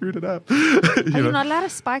 You screwed it up. Are you not allowed to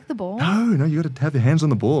spike the ball? No, you got to have your hands on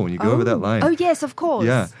the ball when you go over that line. Oh, yes, of course.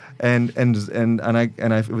 Yeah. And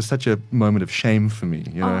it was such a moment of shame for me,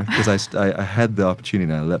 because I had the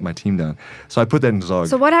opportunity and I let my team down. So I put that in Zog.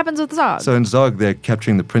 So what happens with Zog? So in Zog, they're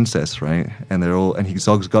capturing the princess, right? And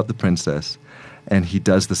Zog's got the princess. And he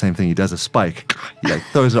does the same thing. He does a spike. He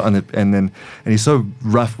throws it on it, and he's so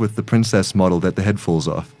rough with the princess model that the head falls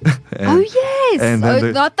off. Yes. And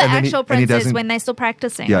not the actual princess when they're still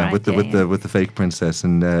practicing. Yeah, right? with the fake princess,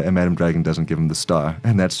 and Madame Dragon doesn't give him the star,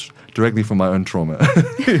 and that's directly from my own trauma.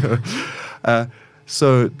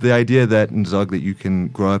 So the idea that in Zog that you can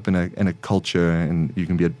grow up in a culture and you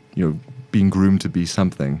can be being groomed to be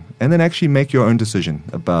something, and then actually make your own decision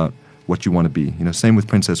about what you want to be. Same with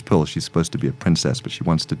Princess Pearl. She's supposed to be a princess, but she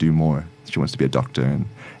wants to do more. She wants to be a doctor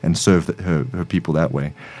and serve her people that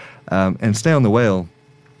way. And Stay on the Whale,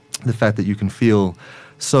 the fact that you can feel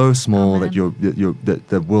so small, that that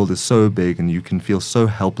the world is so big, and you can feel so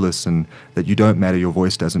helpless, and that you don't matter, your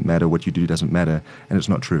voice doesn't matter, what you do doesn't matter, and it's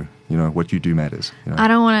not true. What you do matters. I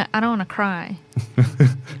don't want to cry.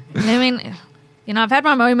 I've had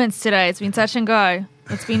my moments today. It's been touch and go.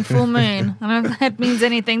 It's been full moon. I don't know if that means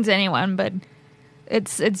anything to anyone, but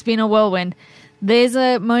it's been a whirlwind. There's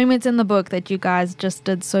a moment in the book that you guys just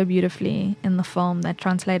did so beautifully in the film that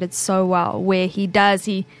translated so well, where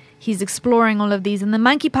he's exploring all of these, and the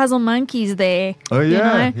monkey puzzle monkey's there. Oh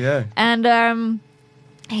yeah, yeah. And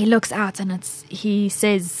he looks out and he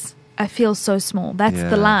says, "I feel so small." That's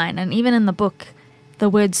the line, and even in the book, the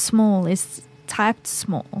word "small" is typed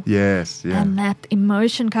small. Yes, yeah. And that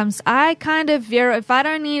emotion comes. I kind of veer, if I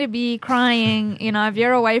don't need to be crying, I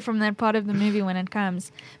veer away from that part of the movie when it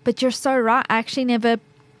comes. But you're so right. I actually never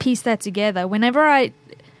pieced that together. Whenever I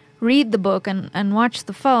read the book and watch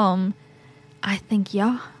the film, I think,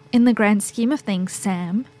 in the grand scheme of things,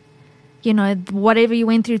 Sam, whatever you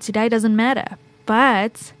went through today doesn't matter.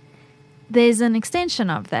 But there's an extension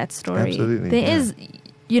of that story. Absolutely. There is,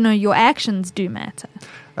 your actions do matter.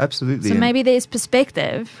 Absolutely. So maybe there's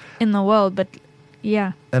perspective in the world, but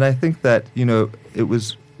yeah. And I think that, it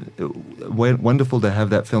was wonderful to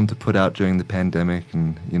have that film to put out during the pandemic.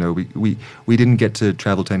 And, we didn't get to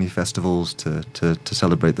travel to any festivals to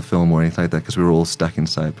celebrate the film or anything like that because we were all stuck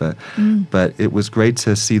inside. But it was great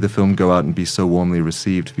to see the film go out and be so warmly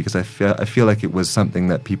received, because I feel like it was something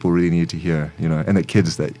that people really needed to hear, and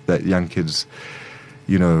that young kids...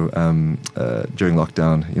 during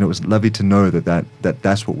lockdown, it was lovely to know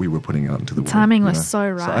that's what we were putting out into the world. Timing was so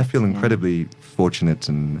right. So I feel incredibly fortunate,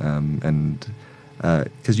 and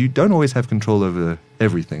because you don't always have control over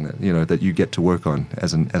everything that you get to work on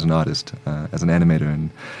as an artist, as an animator,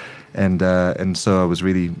 and so I was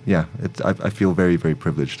really I feel very, very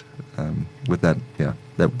privileged with that. Yeah,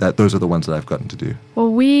 that those are the ones that I've gotten to do.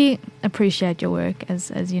 Well, we appreciate your work,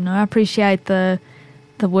 as you know. I appreciate the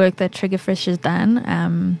work that Triggerfish has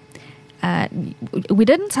done. We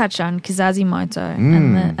didn't touch on Kizazimoto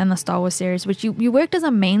and the Star Wars series, which you worked as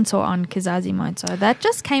a mentor on Kizazimoto. That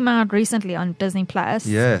just came out recently on Disney Plus.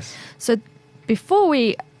 Yes. So before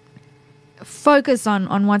we focus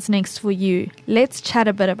on what's next for you, let's chat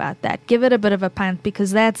a bit about that. Give it a bit of a punt,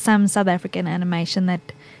 because that's some South African animation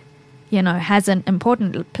that has an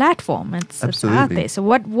important platform. It's out there. So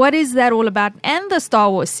what is that all about? And the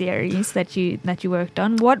Star Wars series that you worked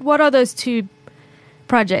on. What are those two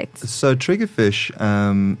projects? So Triggerfish,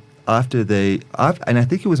 and I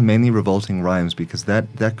think it was mainly Revolting Rhymes, because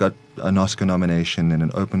that got an Oscar nomination and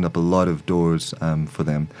it opened up a lot of doors for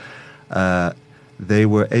them. They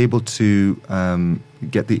were able to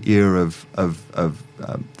get the ear of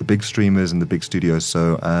the big streamers and the big studios.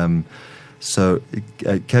 So So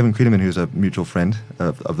Kevin Creedeman, who's a mutual friend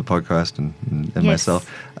of the podcast and Yes. myself,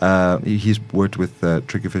 he's worked with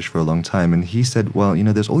Triggerfish for a long time, and he said, well,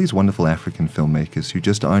 there's all these wonderful African filmmakers who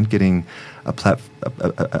just aren't getting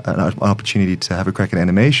an opportunity to have a crack at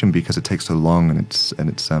animation because it takes so long, and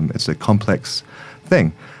it's a complex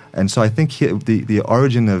thing. And so I think the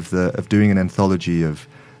origin of doing an anthology of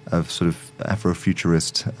sort of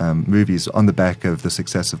Afrofuturist movies on the back of the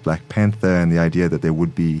success of Black Panther and the idea that there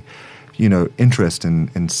would be interest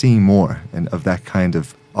in seeing more and of that kind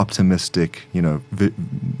of optimistic,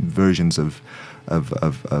 versions of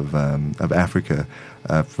Africa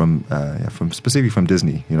from specifically from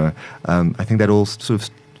Disney. I think that all sort of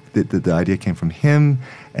the idea came from him,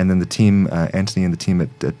 and then the team, Anthony and the team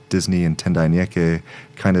at Disney and Tendai Nyeke,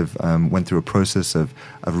 kind of went through a process of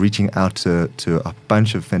reaching out to a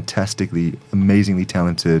bunch of fantastically, amazingly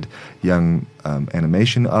talented young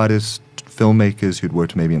animation artists, filmmakers who'd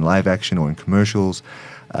worked maybe in live action or in commercials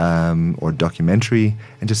or documentary,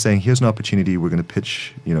 and just saying, here's an opportunity. We're going to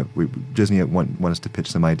pitch. Disney want us to pitch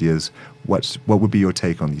some ideas. What would be your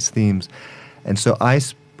take on these themes? And so I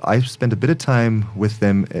spent a bit of time with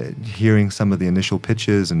them, hearing some of the initial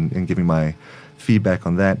pitches and giving my feedback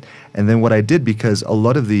on that. And then what I did, because a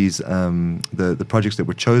lot of these the projects that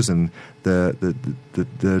were chosen, the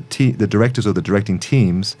directors or the directing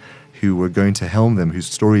teams who were going to helm them, whose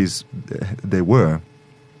stories they were,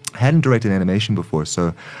 hadn't directed animation before.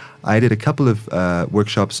 So I did a couple of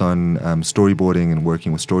workshops on storyboarding and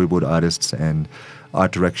working with storyboard artists, and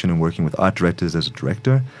art direction and working with art directors as a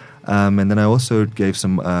director. And then I also gave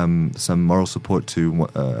some moral support to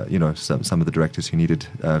some of the directors who needed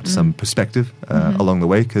some perspective along the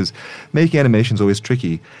way, because making animation is always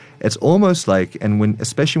tricky. It's almost like, and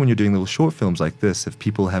especially when you're doing little short films like this, if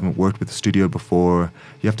people haven't worked with the studio before,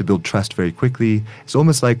 you have to build trust very quickly. It's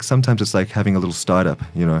almost like, sometimes it's like having a little startup,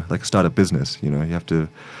 like a startup business. You have to,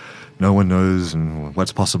 no one knows and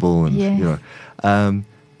what's possible, and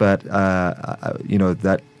But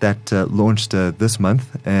that launched this month,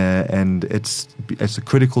 and it's a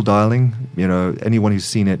critical darling. Anyone who's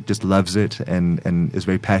seen it just loves it and is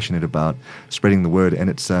very passionate about spreading the word. And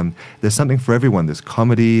it's there's something for everyone. There's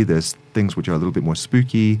comedy. There's things which are a little bit more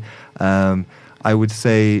spooky. I would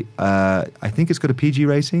say I think it's got a PG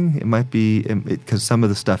rating. It might be because some of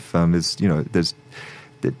the stuff is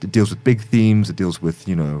it deals with big themes. It deals with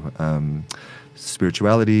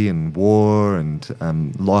spirituality and war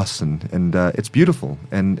and loss, and it's beautiful,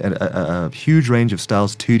 and a huge range of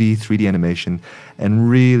styles, 2D, 3D animation, and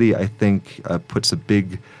really, I think, puts a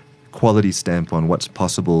big quality stamp on what's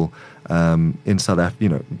possible in South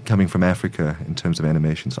Africa, coming from Africa in terms of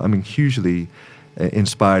animation. So I'm hugely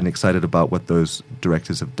inspired and excited about what those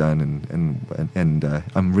directors have done, and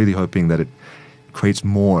I'm really hoping that it creates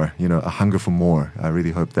more, a hunger for more. I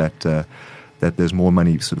really hope that there's more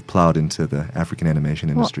money sort of plowed into the African animation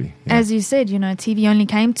industry. Well, as you said, TV only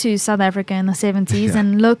came to South Africa in the 70s,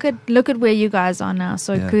 and look at where you guys are now.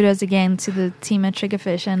 So kudos again to the team at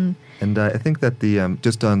Triggerfish. And I think that the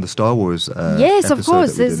just on the Star Wars yes, of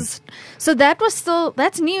course. So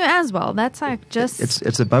that's new as well. That's like just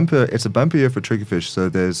it's a bumper year for Triggerfish. So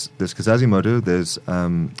there's Kazazimoto.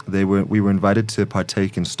 We were invited to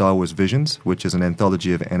partake in Star Wars Visions, which is an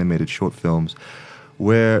anthology of animated short films,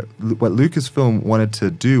 where what Lucasfilm wanted to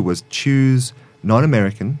do was choose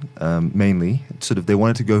non-American, mainly. Sort of, they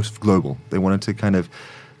wanted to go global. They wanted to kind of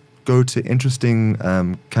go to interesting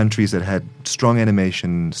countries that had strong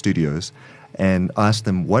animation studios and ask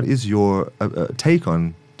them, what is your take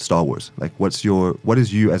on Star Wars? Like, what is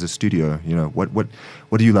you as a studio?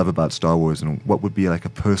 What do you love about Star Wars, and what would be like a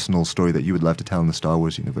personal story that you would love to tell in the Star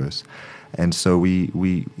Wars universe? And so it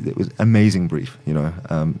was an amazing brief,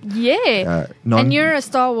 and you're a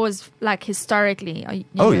Star Wars, like, historically.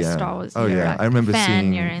 You're a Star Wars. Oh yeah, like I remember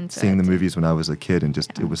fan, seeing the movies when I was a kid, and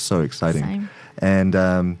just it was so exciting.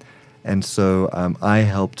 Same. And so I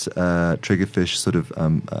helped Triggerfish sort of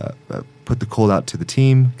put the call out to the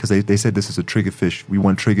team, because they said, this is a Triggerfish. We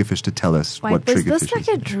want Triggerfish to tell us what Triggerfish is. Was this like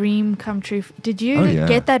a dream come true? Did you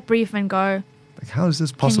get that brief and go, like, how is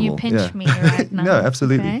this possible? Can you pinch me right now? No,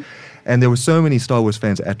 absolutely. Okay. And there were so many Star Wars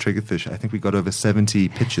fans at Triggerfish. I think we got over 70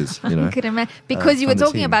 pitches. I could imagine, because you were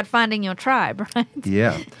talking about finding your tribe, right?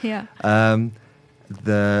 Yeah. Yeah.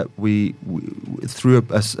 We through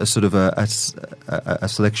a sort of a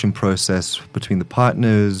selection process between the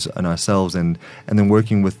partners and ourselves, and then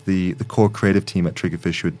working with the core creative team at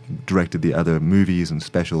Triggerfish, who had directed the other movies and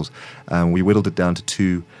specials. We whittled it down to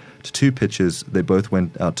two pitches. They both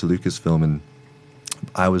went out to Lucasfilm, and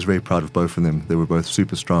I was very proud of both of them. They were both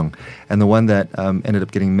super strong. And the one that ended up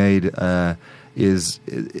getting made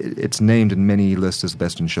it's named in many lists as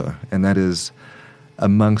best in show, and that is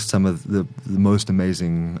amongst some of the most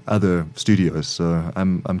amazing other studios. So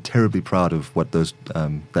I'm terribly proud of what those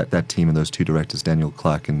that team and those two directors, Daniel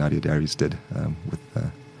Clark and Nadia Darius, did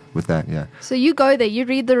with that. Yeah. So you go there, you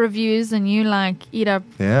read the reviews, and you eat up.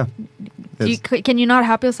 Yeah. Can you not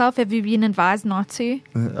help yourself? Have you been advised not to?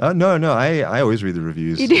 No. I always read the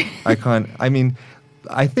reviews. You do? I can't. I mean,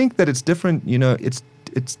 I think that it's different.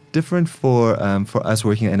 It's different for us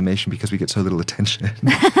working in animation because we get so little attention.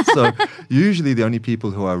 So usually the only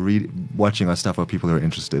people who are watching our stuff are people who are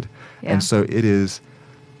interested. Yeah. And so it is,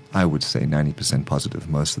 I would say, 90% positive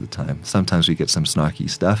most of the time. Sometimes we get some snarky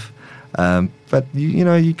stuff, but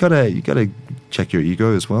you gotta check your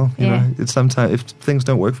ego as well. You know, it's sometimes if things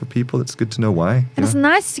don't work for people, it's good to know why. And it's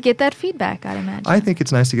nice to get that feedback, I'd imagine. I think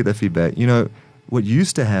it's nice to get that feedback. What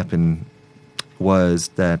used to happen was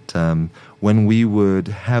that when we would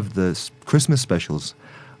have the Christmas specials,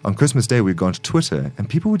 on Christmas Day we'd go onto Twitter and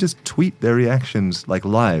people would just tweet their reactions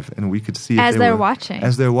live, and we could see as they're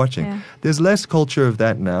watching. Yeah. There's less culture of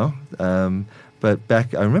that now, but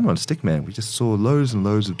back, I remember on Stickman we just saw loads and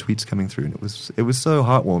loads of tweets coming through, and it was so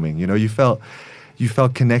heartwarming. You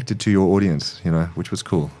felt connected to your audience, which was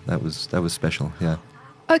cool. That was special. Yeah.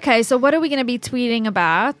 Okay, so what are we going to be tweeting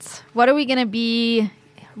about? What are we going to be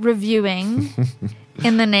reviewing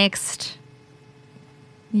in the next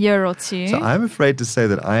year or two? So I'm afraid to say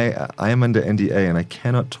that I am under NDA and I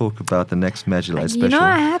cannot talk about the next Magilite special.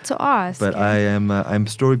 I had to ask. But I'm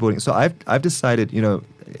storyboarding. So I've decided,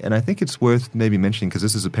 and I think it's worth maybe mentioning because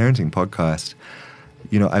this is a parenting podcast.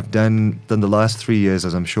 I've done the last 3 years,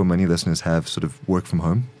 as I'm sure many listeners have, sort of work from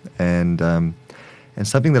home, and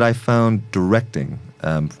something that I found directing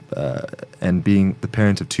and being the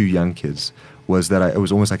parent of 2 young kids was that it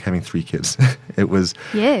was almost like having 3 kids. It was,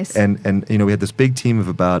 yes, and we had this big team of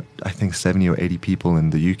about, I think, 70 or 80 people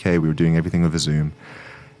in the UK. We were doing everything over Zoom,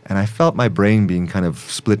 and I felt my brain being kind of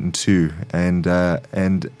split in 2, and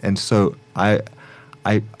so I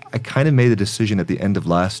kind of made the decision at the end of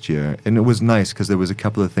last year, and it was nice because there was a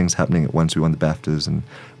couple of things happening at once. We won the BAFTAs, and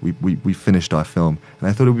we finished our film, and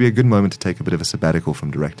I thought it would be a good moment to take a bit of a sabbatical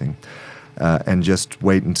from directing. And just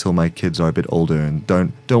wait until my kids are a bit older and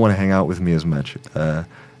don't want to hang out with me as much.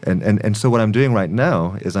 And so what I'm doing right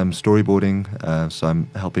now is I'm storyboarding. So I'm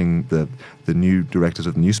helping the new directors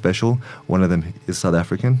of the new special. One of them is South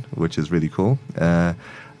African, which is really cool,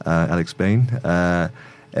 Alex Bain.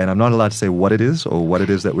 And I'm not allowed to say what it is or what it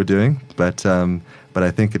is that we're doing, but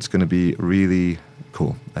I think it's going to be really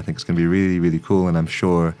cool. I think it's going to be really, really cool, and I'm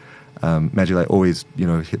sure Magilite always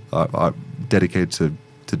are dedicated to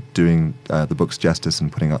doing the book's justice and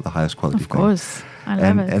putting out the highest quality thing. Of course. I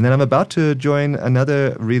love it. And then I'm about to join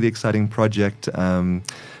another really exciting project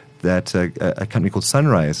that a company called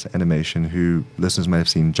Sunrise Animation, who listeners might have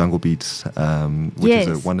seen Jungle Beats, which is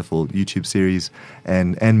a wonderful YouTube series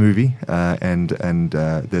and movie. And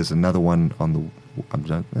there's another one on the... I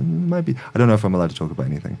don't know if I'm allowed to talk about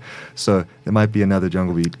anything. So there might be another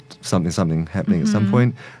Jungle Beat something happening at some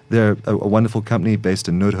point. They're a wonderful company based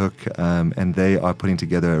in Noordhoek, and they are putting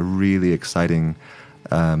together a really exciting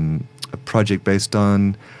a project based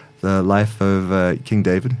on the life of King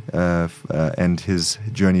David and his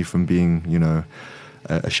journey from being,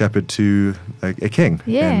 a shepherd to a king,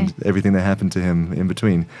 and everything that happened to him in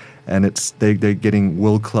between. And they're getting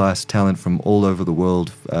world-class talent from all over the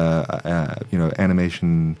world,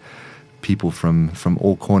 animation people from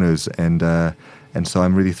all corners, and so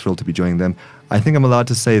I'm really thrilled to be joining them. I think I'm allowed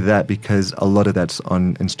to say that because a lot of that's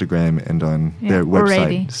on Instagram and on their website.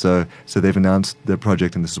 Already. So they've announced their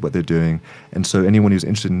project and this is what they're doing. And so anyone who's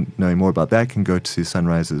interested in knowing more about that can go to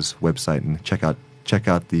Sunrise's website and check out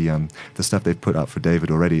the stuff they've put out for David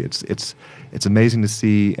already. It's amazing to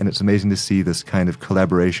see, and it's amazing to see this kind of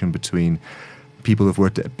collaboration between people who've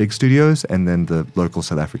worked at big studios and then the local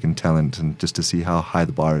South African talent, and just to see how high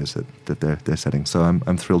the bar is that they're setting. So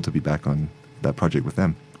I'm thrilled to be back on that project with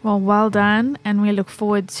them. Well done, and we look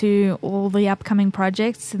forward to all the upcoming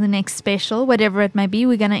projects, the next special, whatever it may be.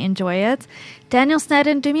 We're going to enjoy it. Daniel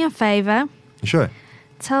Snaddon, do me a favor. Sure.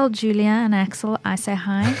 Tell Julia and Axel I say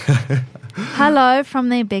hi. Hello from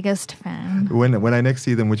their biggest fan. When I next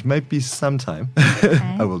see them, which might be sometime, okay.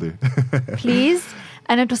 I will do. Please.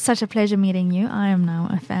 And it was such a pleasure meeting you. I am now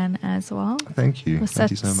a fan as well. Thank you. Thank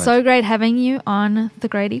you so much. So great having you on The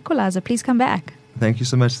Great Equalizer. Please come back. Thank you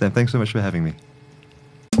so much, Sam. Thanks so much for having me.